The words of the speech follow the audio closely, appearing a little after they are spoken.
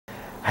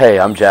Hey,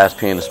 I'm jazz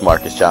pianist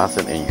Marcus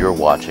Johnson, and you're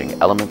watching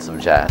Elements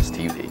of Jazz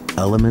TV.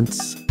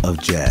 Elements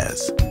of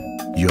Jazz,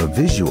 your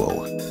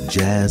visual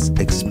jazz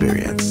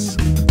experience.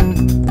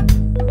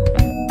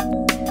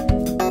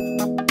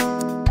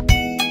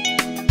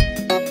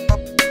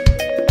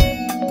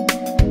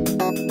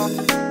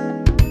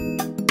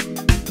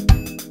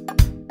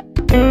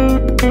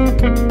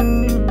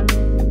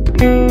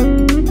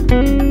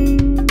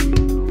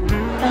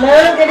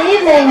 Hello, good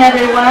evening,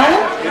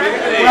 everyone.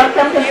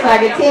 Welcome to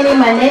Spaghettini.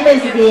 My name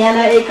is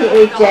Deanna,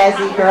 aka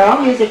Jazzy Girl,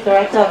 music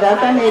director of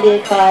FM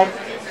 88.5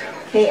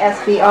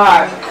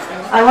 KSBR.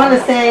 I want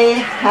to say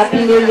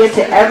Happy New Year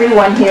to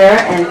everyone here,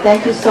 and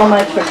thank you so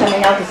much for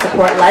coming out to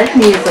support live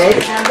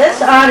music. And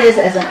this artist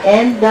is an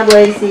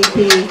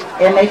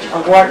NAACP Image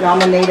Award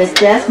nominated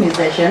jazz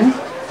musician,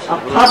 a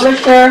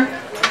publisher,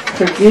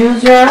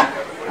 producer,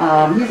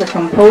 he's a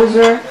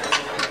composer,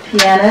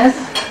 pianist,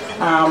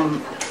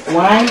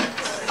 wine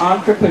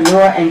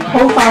entrepreneur, and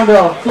co-founder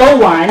of Flow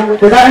Wine.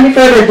 Without any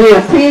further ado,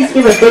 please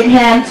give a big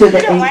hand to the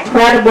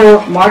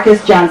incredible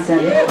Marcus Johnson.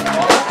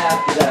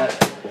 After that,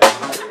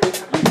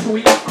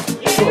 tweet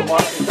for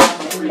Marcus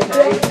Johnson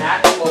 3K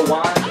at Flow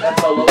Wine,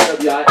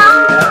 FLOWINES.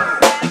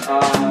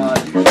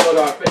 You can go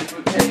to our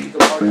Facebook page, the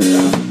Marcus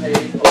Johnson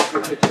page, post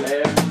your picture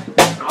there.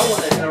 I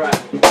want to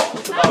interact with you all.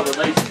 It's about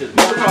relationships.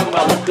 We're talking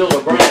about let's build a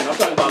brand. I'm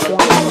talking about let's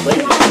build a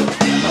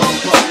relationship. You know what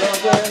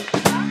I'm saying?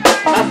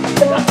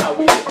 That's how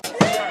we do it.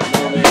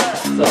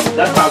 So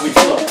that's how we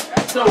flow.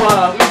 So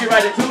we get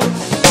right into it.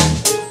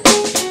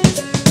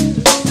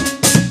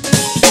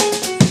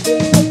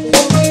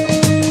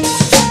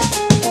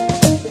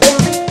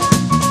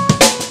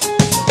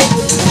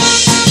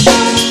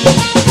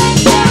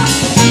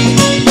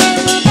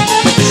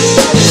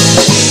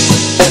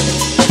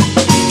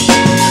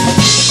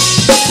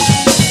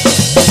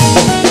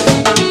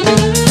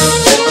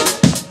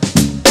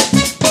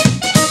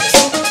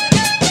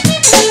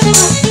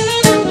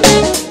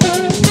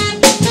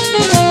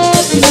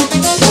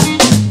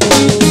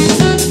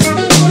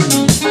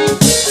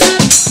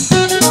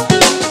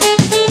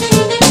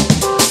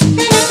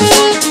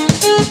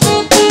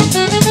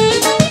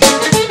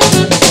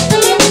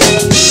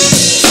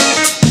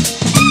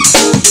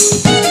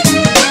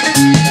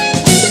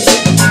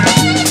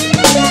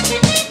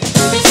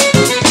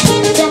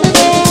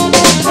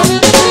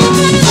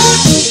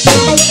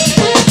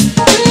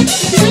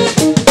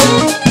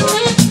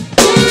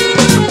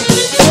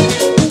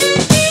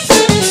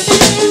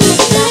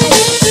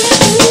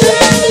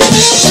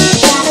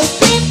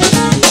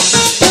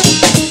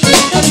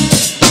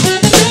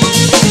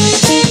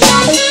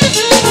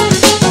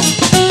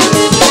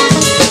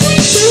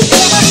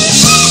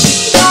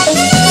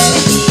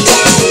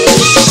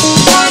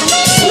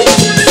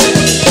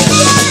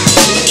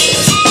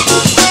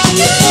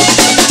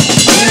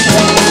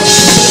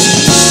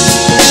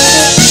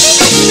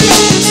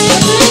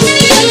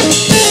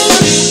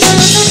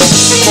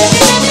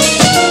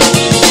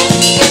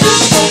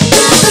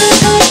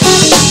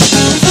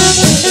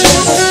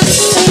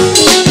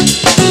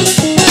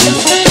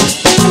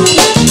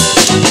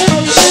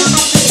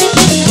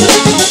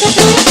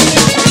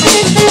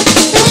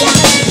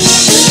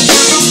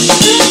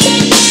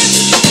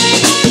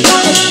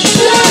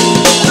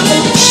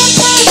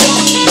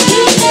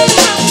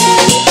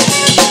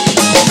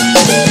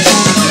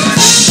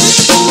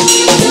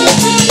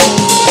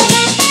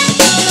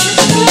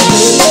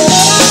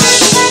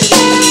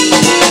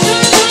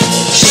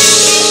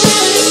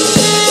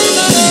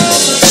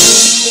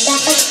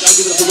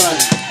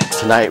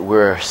 Tonight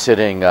we're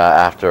sitting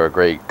after a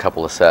great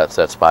couple of sets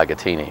at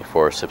Spaghettini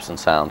for a Sips and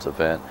Sounds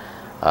event,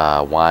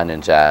 wine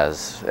and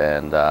jazz,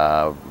 and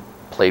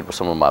played with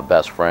some of my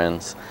best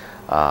friends.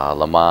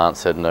 Lamont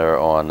Sidner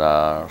on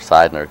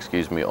Sidner,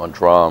 excuse me, on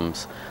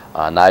drums.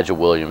 Nigel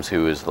Williams,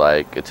 who is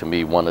like to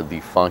me one of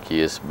the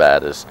funkiest,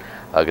 baddest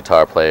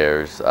guitar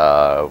players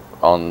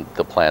on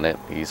the planet.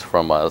 He's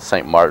from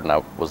St. Martin.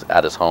 I was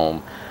at his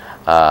home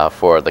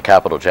for the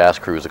Capitol Jazz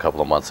Cruise a couple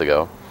of months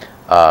ago.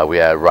 We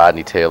had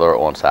Rodney Taylor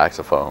on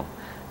saxophone,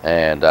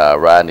 and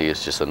Rodney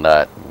is just a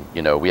nut.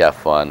 You know, we have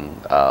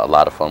fun, a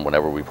lot of fun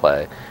whenever we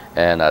play,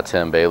 and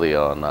Tim Bailey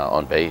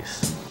on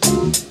bass.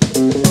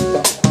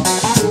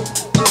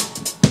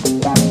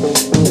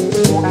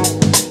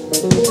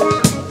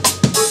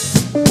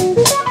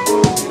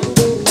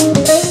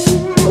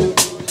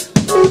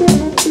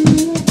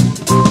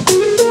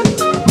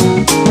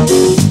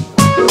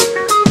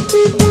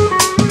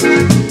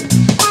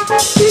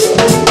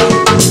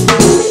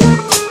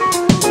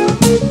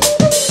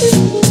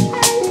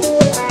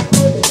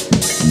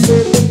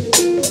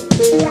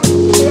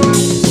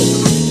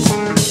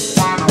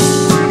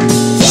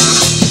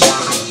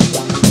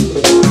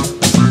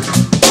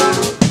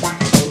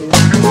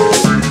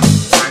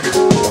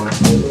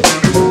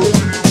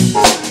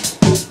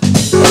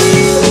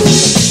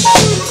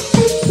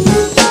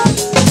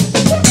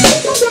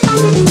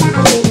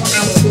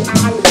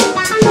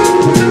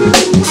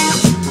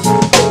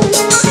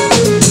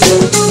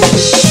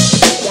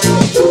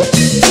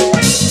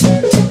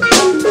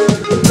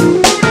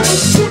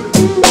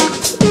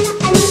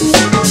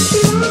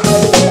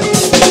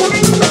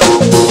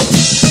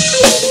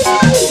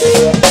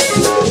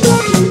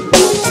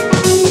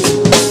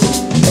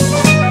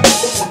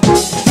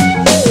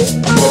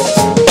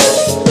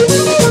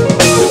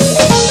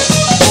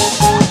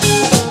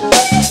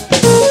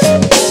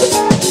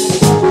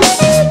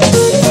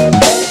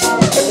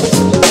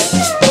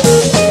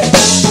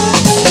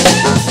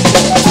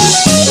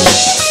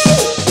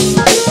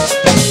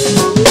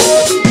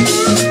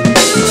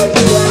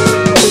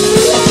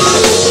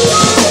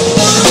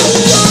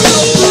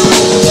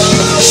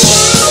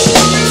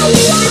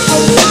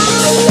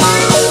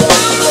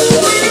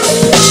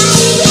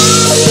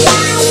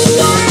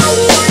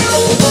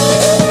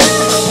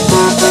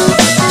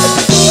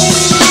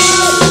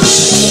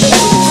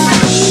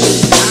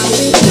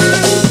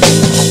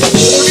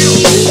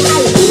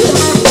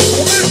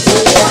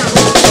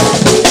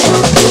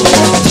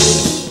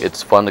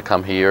 fun to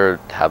come here,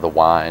 have the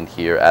wine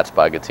here at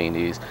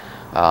Spaghettini's,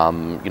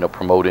 you know,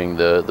 promoting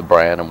the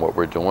brand and what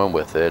we're doing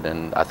with it,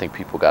 and I think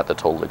people got the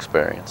total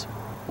experience.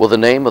 Well, the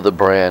name of the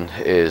brand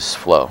is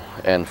Flow,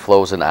 and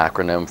Flow is an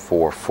acronym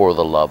for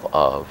the love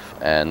of.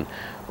 And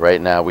right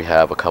now we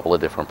have a couple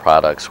of different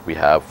products. We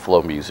have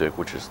Flow Music,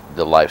 which is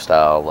the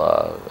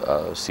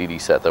lifestyle CD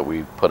set that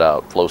we put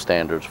out, Flow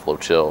Standards, Flow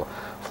Chill,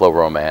 Flow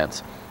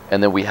Romance.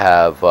 And then we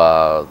have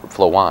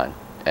Flow Wine,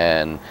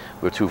 and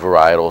we have two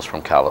varietals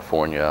from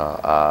California.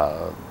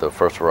 The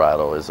first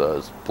varietal is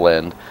a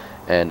blend,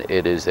 and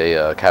it is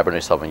a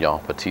Cabernet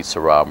Sauvignon Petit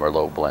Syrah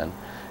Merlot blend.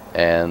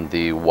 And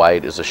the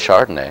white is a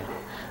Chardonnay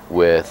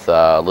with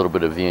a little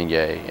bit of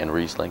Viognier and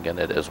Riesling in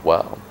it as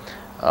well.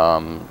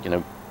 You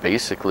know,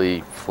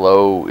 basically,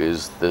 Flow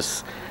is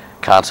this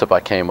concept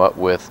I came up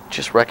with,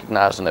 just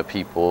recognizing that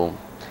people,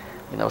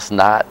 you know, it's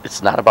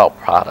not about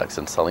products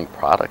and selling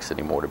products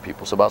anymore to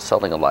people. It's about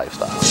selling a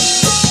lifestyle.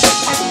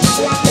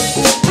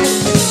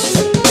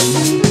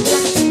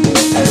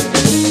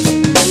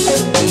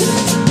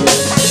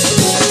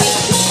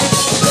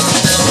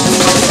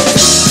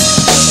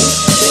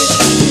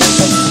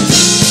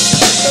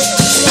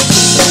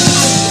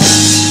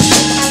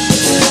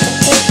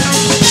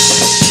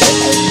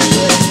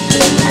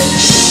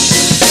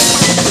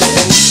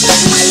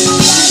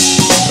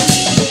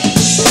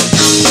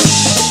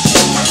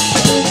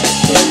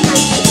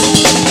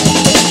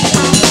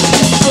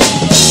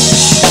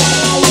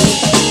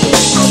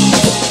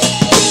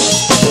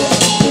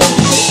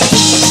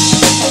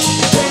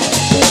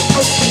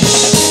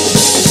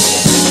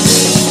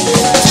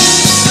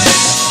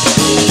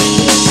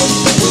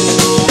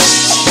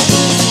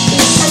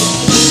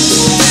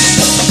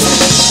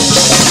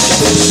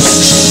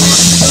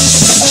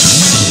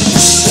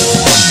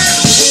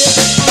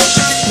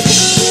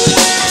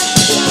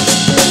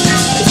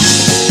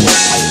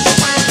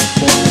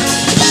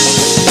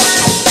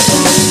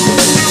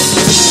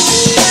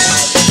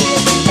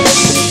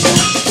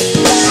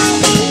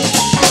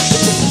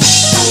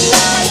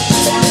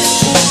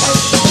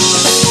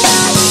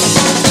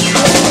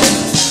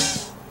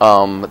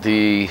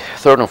 The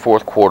third and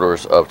fourth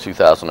quarters of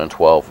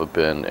 2012 have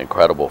been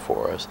incredible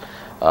for us,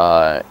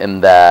 in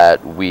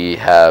that we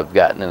have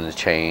gotten into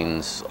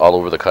chains all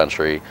over the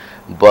country,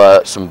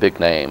 but some big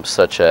names,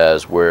 such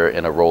as we're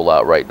in a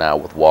rollout right now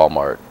with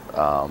Walmart,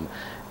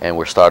 and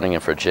we're starting in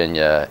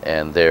Virginia,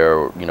 and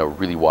they're, you know,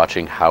 really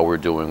watching how we're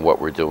doing,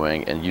 what we're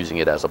doing, and using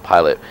it as a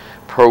pilot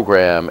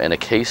program and a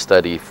case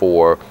study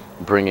for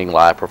bringing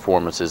live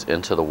performances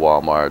into the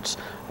Walmarts,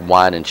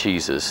 wine and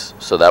cheeses.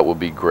 So that would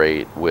be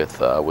great with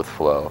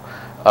Flow.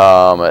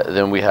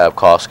 Then we have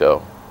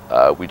Costco.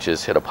 We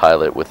just hit a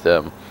pilot with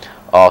them,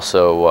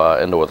 also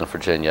in Northern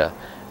Virginia,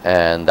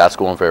 and that's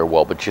going very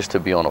well. But just to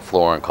be on a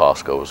floor in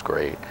Costco is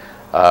great.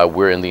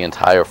 We're in the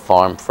entire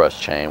Farm Fresh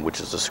chain,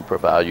 which is a super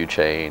value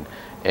chain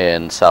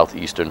in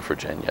southeastern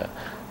Virginia.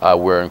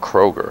 We're in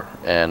Kroger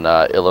in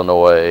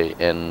Illinois,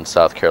 in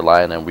South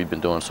Carolina, and we've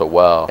been doing so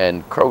well.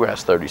 And Kroger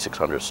has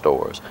 3,600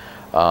 stores.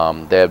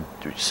 They have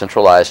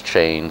centralized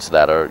chains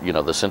that are, you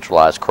know, the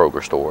centralized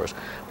Kroger stores,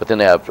 but then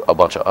they have a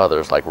bunch of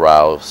others like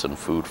Rouse and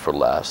Food for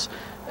Less.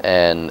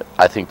 And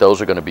I think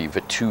those are going to be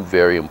two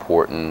very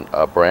important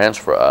brands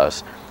for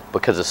us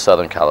because it's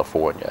Southern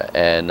California.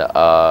 And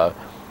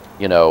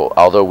you know,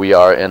 although we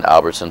are in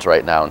Albertsons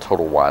right now in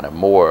Total Wine and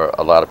More,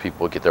 a lot of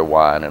people get their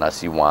wine, and I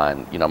see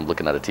wine, you know, I'm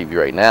looking at a TV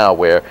right now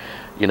where,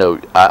 you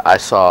know, I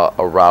saw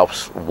a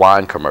Ralph's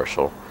wine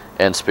commercial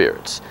and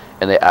spirits,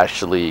 and they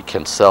actually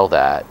can sell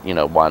that, you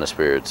know, wine and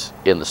spirits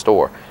in the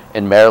store.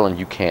 In Maryland,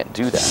 you can't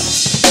do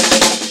that.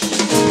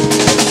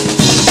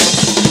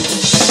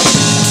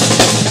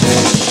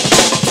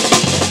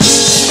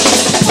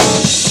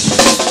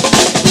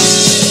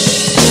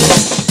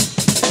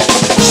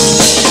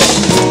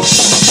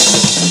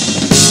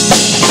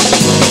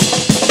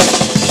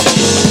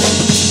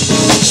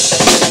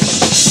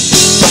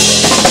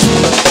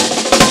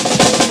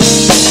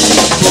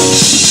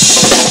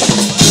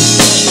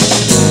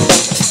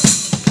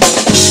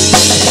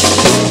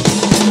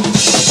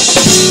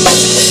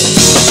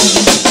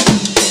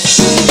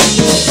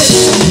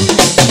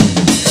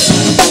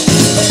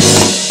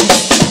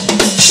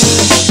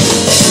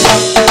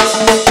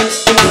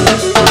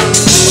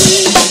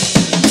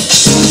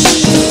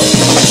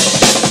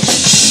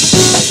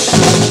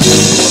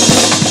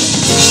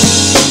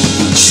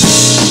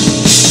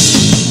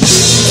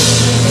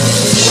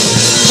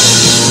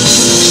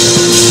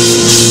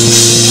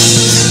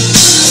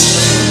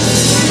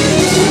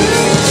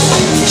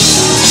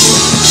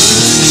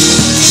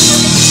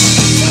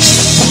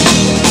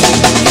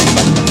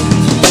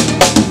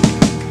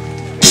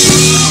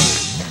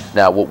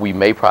 Now, what we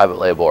may private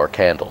label are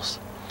candles.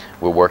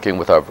 We're working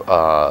with our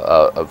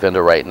a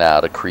vendor right now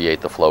to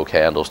create the Flow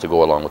candles to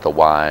go along with the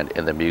wine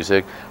and the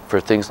music for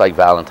things like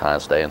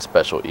Valentine's Day and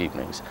special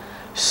evenings.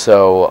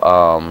 So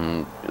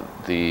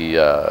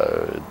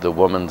the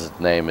woman's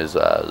name is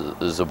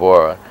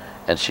Zabora,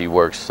 and she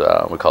works,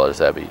 we call her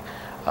Zebby.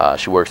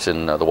 She works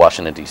in the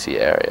Washington, D.C.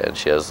 area, and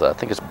she has, I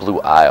think it's Blue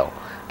Isle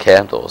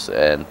candles,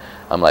 and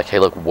I'm like, hey,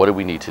 look, what do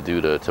we need to do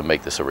to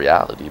make this a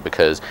reality?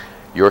 Because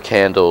your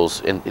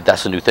candles, and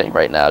that's a new thing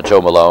right now,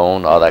 Joe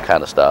Malone, all that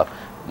kind of stuff.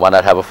 Why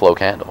not have a flow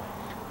candle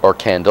or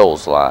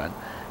candles line?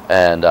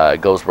 And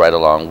it goes right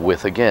along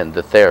with, again,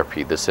 the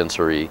therapy, the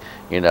sensory,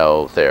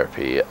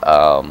 therapy.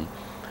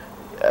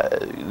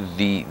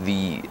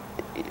 The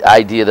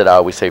idea that I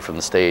always say from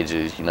the stage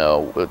is,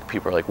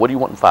 people are like, what do you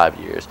want in 5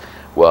 years?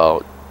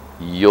 Well,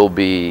 you'll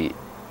be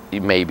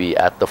maybe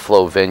at the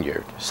Flow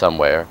Vineyard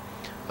somewhere,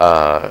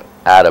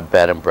 at a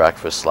bed and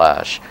breakfast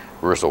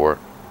 / resort,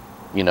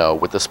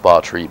 with the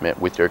spa treatment,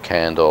 with your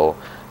candle,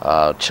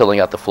 chilling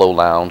at the Flow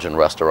Lounge and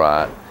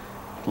restaurant,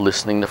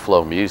 listening to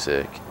Flow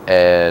music,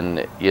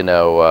 and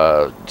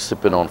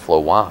sipping on Flow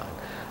wine.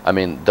 I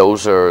mean,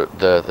 those are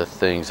the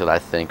things that I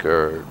think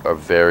are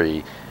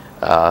very,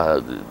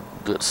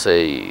 let's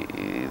say,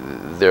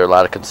 there are a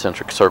lot of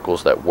concentric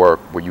circles that work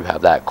where you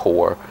have that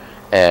core,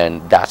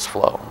 and that's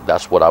Flow.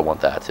 That's what I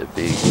want that to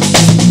be.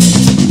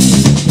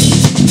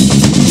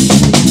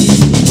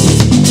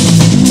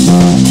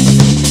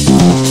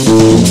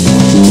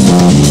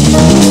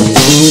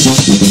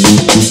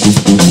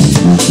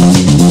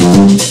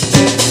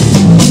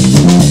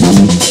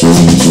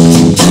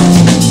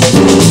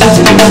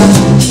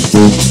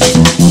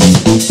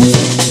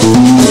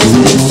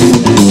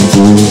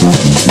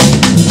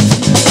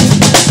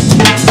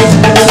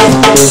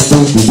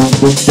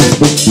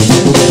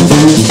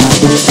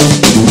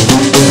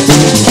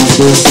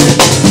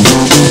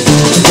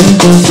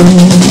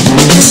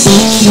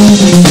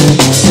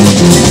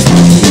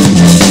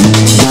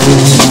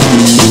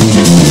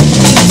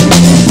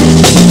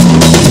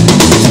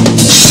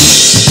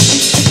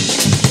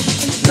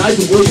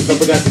 Nigel Williams, I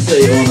forgot to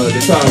say, on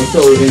guitar and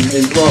solo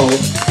in Flow,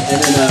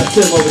 and then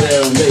Tim over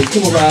there on bass.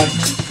 Come on, Rod.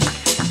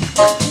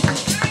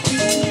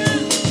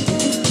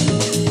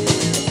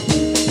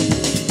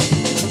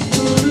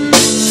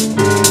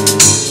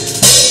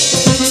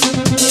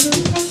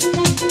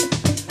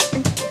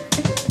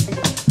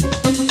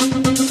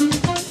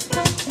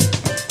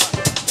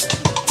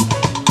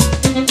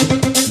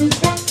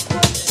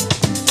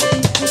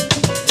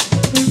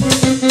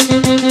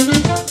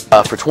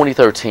 For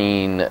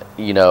 2013,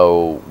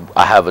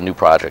 I have a new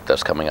project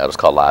that's coming out. It's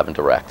called Live and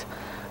Direct,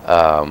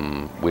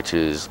 which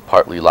is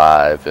partly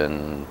live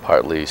and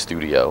partly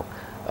studio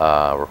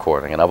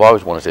recording. And I've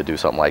always wanted to do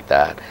something like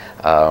that.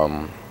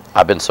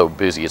 I've been so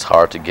busy, it's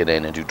hard to get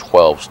in and do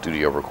 12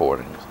 studio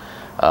recordings.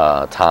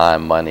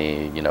 Time,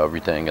 money,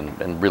 everything,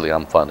 and really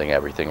I'm funding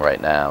everything right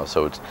now,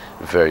 so it's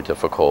very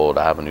difficult.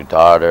 I have a new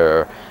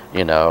daughter,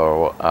 and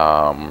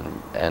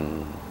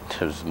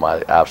it's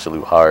my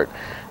absolute heart.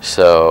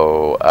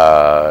 So,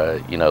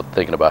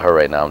 thinking about her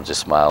right now, I'm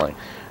just smiling.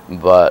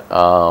 But,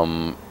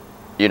 I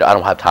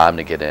don't have time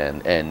to get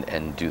in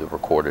and do the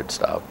recorded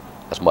stuff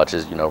as much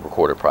as,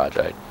 recorded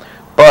project.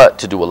 But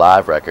to do a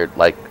live record,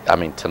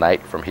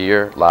 tonight from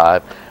here,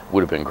 live,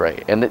 would have been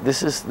great. And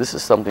this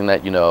is something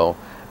that,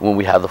 when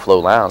we have the Flow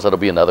Lounge, that'll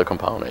be another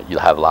component.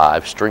 You'll have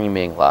live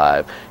streaming,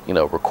 live,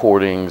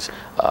 recordings,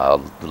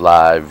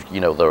 live,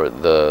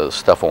 the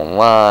stuff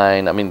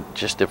online. I mean,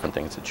 just different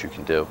things that you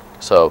can do.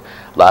 So,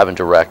 Live and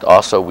Direct.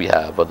 Also, we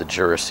have the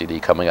Juris CD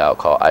coming out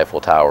called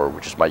Eiffel Tower,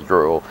 which is my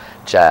Euro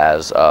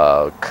jazz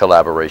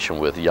collaboration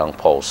with Young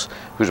Pulse,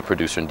 who's a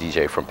producer and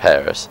DJ from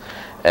Paris.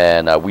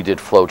 And we did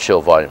Flow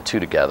Chill Volume 2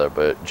 together,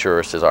 but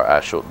Juris is the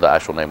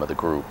actual name of the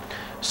group.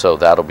 So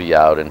that'll be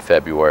out in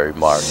February,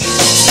 March.